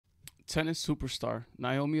Tennis superstar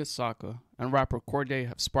Naomi Osaka and rapper Cordae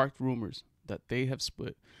have sparked rumors that they have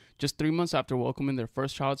split. Just 3 months after welcoming their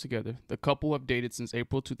first child together, the couple who have dated since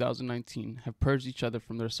April 2019 have purged each other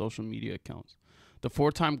from their social media accounts. The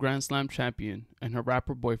four-time Grand Slam champion and her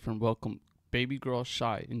rapper boyfriend welcomed baby girl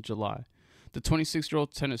Shy in July. The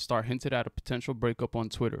 26-year-old tennis star hinted at a potential breakup on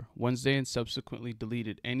Twitter Wednesday and subsequently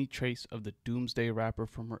deleted any trace of the Doomsday rapper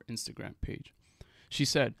from her Instagram page. She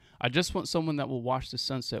said, "I just want someone that will watch the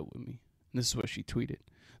sunset with me." And this is what she tweeted.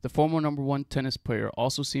 The former number one tennis player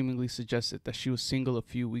also seemingly suggested that she was single a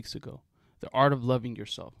few weeks ago. "The art of loving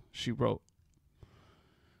yourself," she wrote.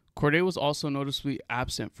 Cordae was also noticeably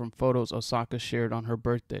absent from photos Osaka shared on her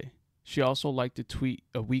birthday. She also liked a tweet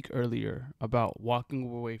a week earlier about walking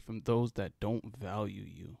away from those that don't value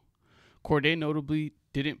you. Cordae notably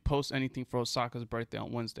didn't post anything for Osaka's birthday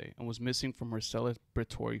on Wednesday and was missing from her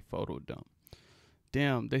celebratory photo dump.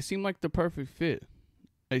 Damn, they seem like the perfect fit.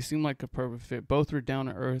 Both are down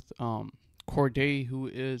to earth. Cordae, who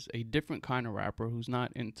is a different kind of rapper, who's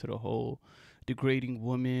not into the whole degrading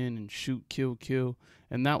women and shoot, kill,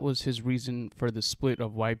 and that was his reason for the split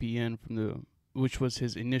of YBN which was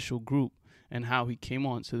his initial group, and how he came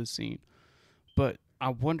onto the scene. But I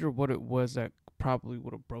wonder what it was that probably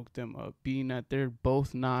would have broke them up, being that they're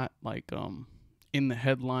both not in the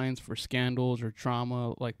headlines for scandals or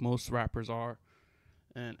drama like most rappers are,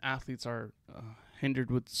 and athletes are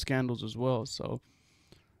hindered with scandals as well. So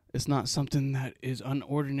it's not something that is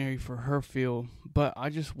unordinary for her feel. But I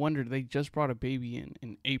just wondered, they just brought a baby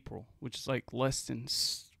in April, which is like less than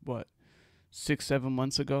 6-7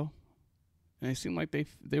 months ago, and it seemed like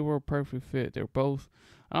they were a perfect fit. They're both,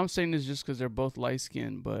 I'm saying this just because they're both light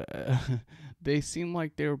skinned, but they seem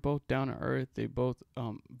like they were both down to earth. They both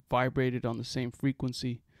vibrated on the same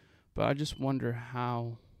frequency. But I just wonder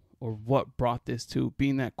how or what brought this to,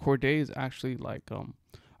 being that Cordae is actually like a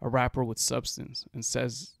rapper with substance and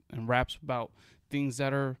says and raps about things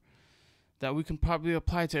that we can probably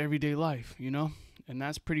apply to everyday life, and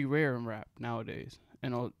that's pretty rare in rap nowadays.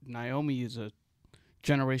 And Naomi is a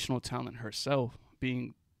generational talent herself,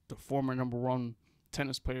 being the former number one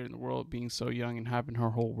tennis player in the world, being so young and having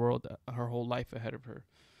her whole life ahead of her.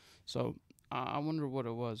 So I wonder what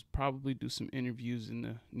it was. Probably do some interviews in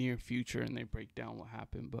the near future and they break down what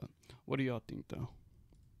happened. But what do y'all think, though?